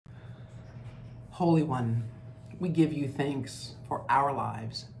Holy One, we give you thanks for our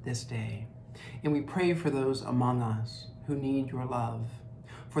lives this day, and we pray for those among us who need your love,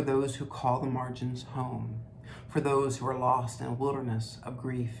 for those who call the margins home, for those who are lost in a wilderness of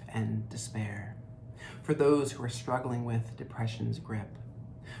grief and despair, for those who are struggling with depression's grip,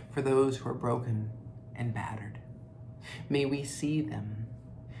 for those who are broken and battered. May we see them.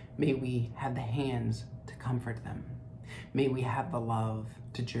 May we have the hands to comfort them. May we have the love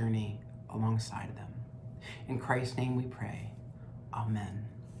to journey alongside them. In Christ's name we pray. Amen.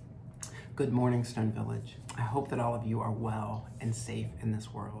 Good morning, Stone Village. I hope that all of you are well and safe in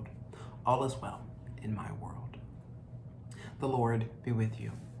this world. All is well in my world. The Lord be with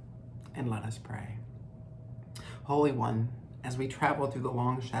you, and let us pray. Holy One, as we travel through the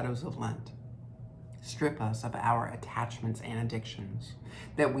long shadows of Lent, strip us of our attachments and addictions,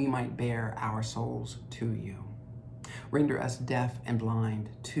 that we might bear our souls to you. Render us deaf and blind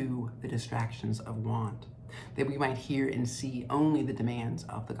to the distractions of want, that we might hear and see only the demands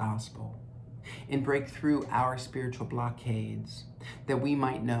of the gospel, and break through our spiritual blockades, that we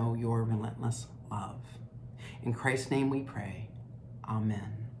might know your relentless love. In Christ's name we pray.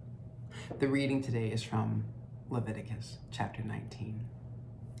 Amen. The reading today is from Leviticus chapter 19.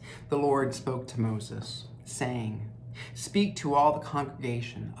 The Lord spoke to Moses, saying, "Speak to all the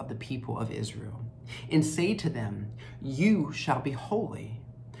congregation of the people of Israel, and say to them, you shall be holy,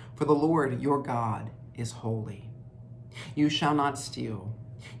 for the Lord your God is holy. You shall not steal,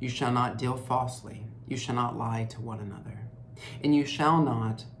 you shall not deal falsely, you shall not lie to one another, and you shall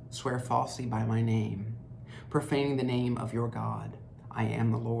not swear falsely by my name, profaning the name of your God. I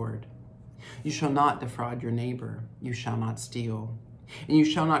am the Lord. You shall not defraud your neighbor, you shall not steal, and you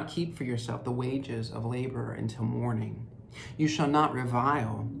shall not keep for yourself the wages of labor until morning. You shall not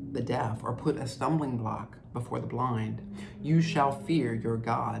revile the deaf or put a stumbling block before the blind. You shall fear your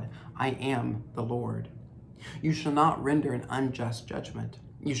God. I am the Lord. You shall not render an unjust judgment.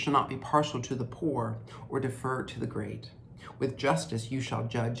 You shall not be partial to the poor or defer to the great. With justice you shall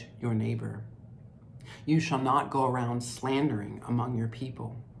judge your neighbor. You shall not go around slandering among your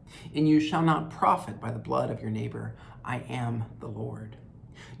people, and you shall not profit by the blood of your neighbor. I am the Lord.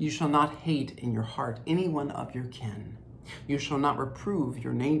 You shall not hate in your heart any one of your kin. You shall not reprove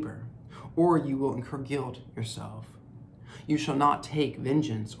your neighbor, or you will incur guilt yourself. You shall not take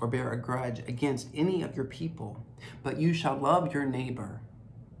vengeance or bear a grudge against any of your people, but you shall love your neighbor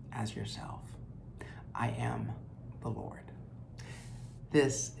as yourself. I am the Lord."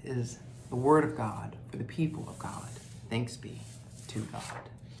 This is the word of God for the people of God. Thanks be to God.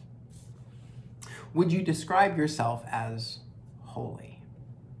 Would you describe yourself as holy?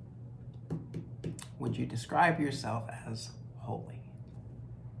 Would you describe yourself as holy?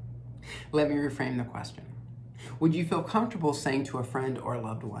 Let me reframe the question. Would you feel comfortable saying to a friend or a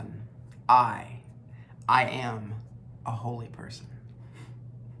loved one, I am a holy person?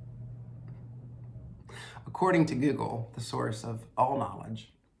 According to Google, the source of all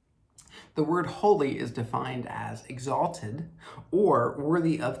knowledge, the word holy is defined as exalted or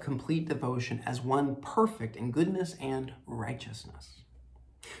worthy of complete devotion, as one perfect in goodness and righteousness.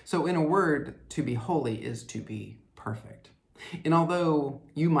 So in a word, to be holy is to be perfect. And although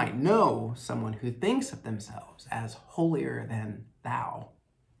you might know someone who thinks of themselves as holier than thou,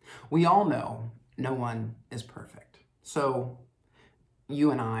 we all know no one is perfect. So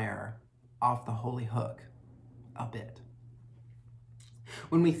you and I are off the holy hook a bit.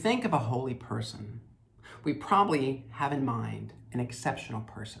 When we think of a holy person, we probably have in mind an exceptional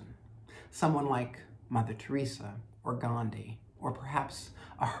person, someone like Mother Teresa or Gandhi, or perhaps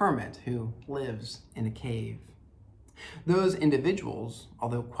a hermit who lives in a cave. Those individuals,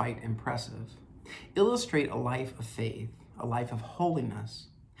 although quite impressive, illustrate a life of faith, a life of holiness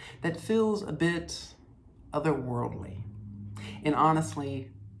that feels a bit otherworldly and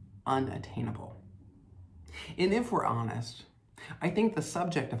honestly unattainable. And if we're honest, I think the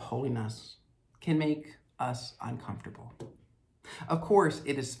subject of holiness can make us uncomfortable. Of course,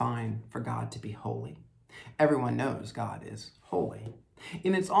 it is fine for God to be holy. Everyone knows God is holy.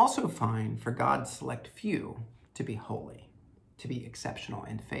 And it's also fine for God's select few to be holy, to be exceptional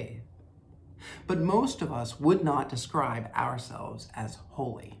in faith. But most of us would not describe ourselves as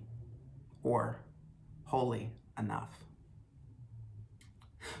holy or holy enough.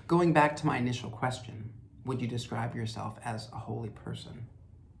 Going back to my initial question, would you describe yourself as a holy person?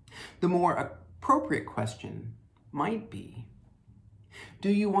 The more appropriate question might be, do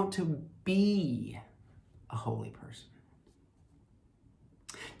you want to be a holy person?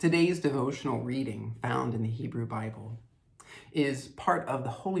 Today's devotional reading, found in the Hebrew Bible, is part of the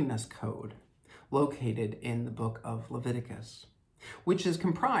Holiness Code located in the book of Leviticus. which is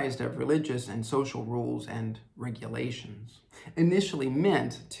comprised of religious and social rules and regulations, initially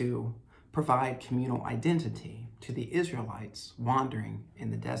meant to provide communal identity to the Israelites wandering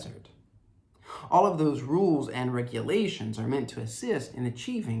in the desert. All of those rules and regulations are meant to assist in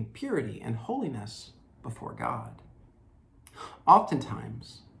achieving purity and holiness before God.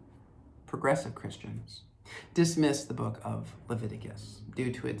 Oftentimes, progressive Christians dismiss the book of Leviticus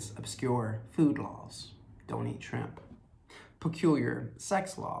due to its obscure food laws, don't eat shrimp, peculiar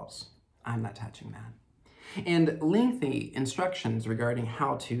sex laws, I'm not touching that, and lengthy instructions regarding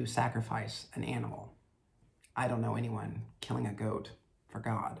how to sacrifice an animal. I don't know anyone killing a goat for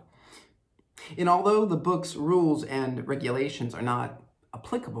God. And although the book's rules and regulations are not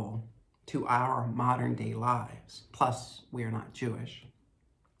applicable to our modern day lives, plus we are not Jewish,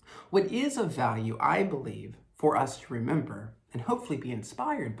 what is of value, I believe, for us to remember and hopefully be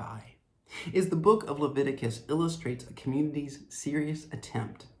inspired by is the book of Leviticus illustrates a community's serious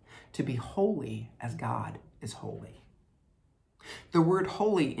attempt to be holy as God is holy. The word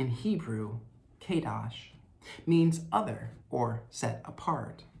holy in Hebrew, kadosh, means other or set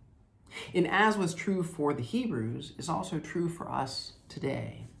apart. And as was true for the Hebrews, is also true for us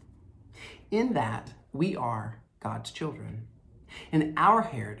today. In that we are God's children, and our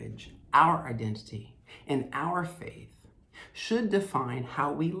heritage, our identity, and our faith should define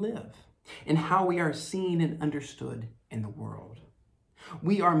how we live and how we are seen and understood in the world.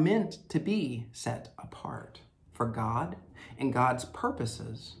 We are meant to be set apart for God and God's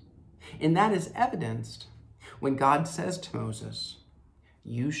purposes, and that is evidenced when God says to Moses,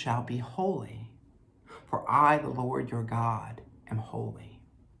 "You shall be holy, for I, the Lord your God, am holy."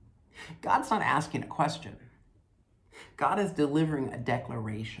 God's not asking a question. God is delivering a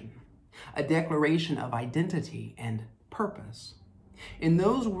declaration of identity and purpose. In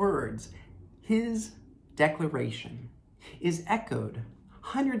those words, his declaration is echoed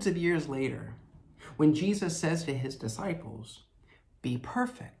hundreds of years later when Jesus says to his disciples, "Be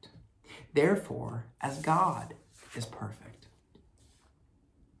perfect, therefore, as God is perfect."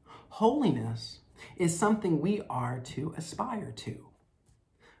 Holiness is something we are to aspire to.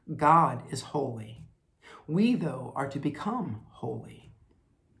 God is holy. We, though, are to become holy.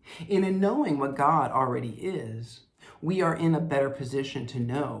 And in knowing what God already is, we are in a better position to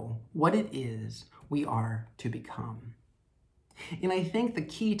know what it is we are to become. And I think the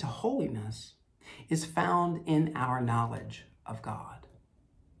key to holiness is found in our knowledge of God.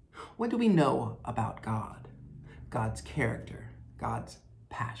 What do we know about God? God's character, God's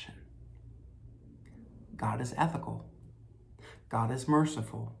passion. God is ethical. God is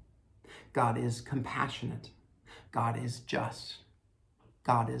merciful. God is compassionate. God is just.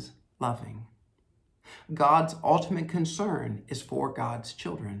 God is loving. God's ultimate concern is for God's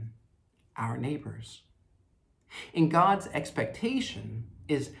children, our neighbors. And God's expectation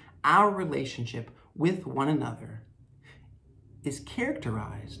is our relationship with one another is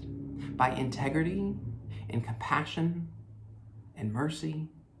characterized by integrity and compassion and mercy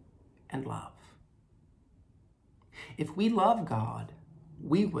and love. If we love God,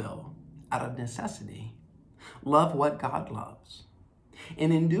 we will, out of necessity, love what God loves.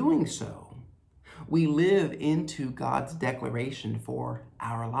 And in doing so, we live into God's declaration for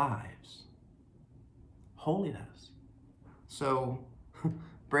our lives. Holiness. So,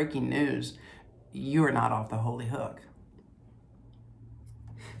 breaking news, you are not off the holy hook.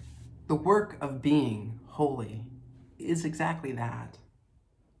 The work of being holy is exactly that,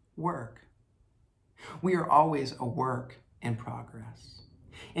 work. We are always a work in progress.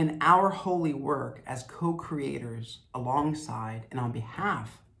 And our holy work as co-creators alongside and on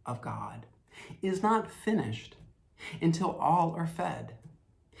behalf of God is not finished until all are fed,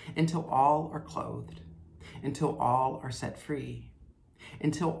 until all are clothed, until all are set free,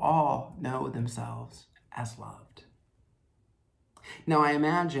 until all know themselves as loved. Now, I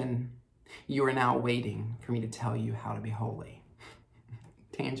imagine you are now waiting for me to tell you how to be holy.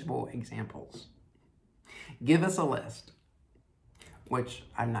 Tangible examples. Give us a list, which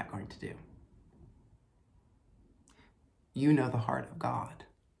I'm not going to do. You know the heart of God.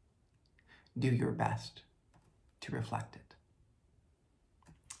 Do your best to reflect it.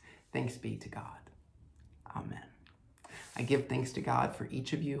 Thanks be to God. Amen. I give thanks to God for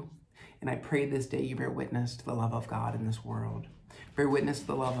each of you, and I pray this day you bear witness to the love of God in this world. Bear witness to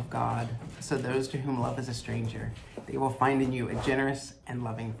the love of God, so those to whom love is a stranger, they will find in you a generous and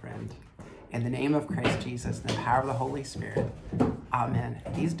loving friend. In the name of Christ Jesus and the power of the Holy Spirit, amen.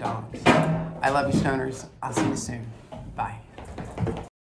 These dogs. I love you, stoners. I'll see you soon.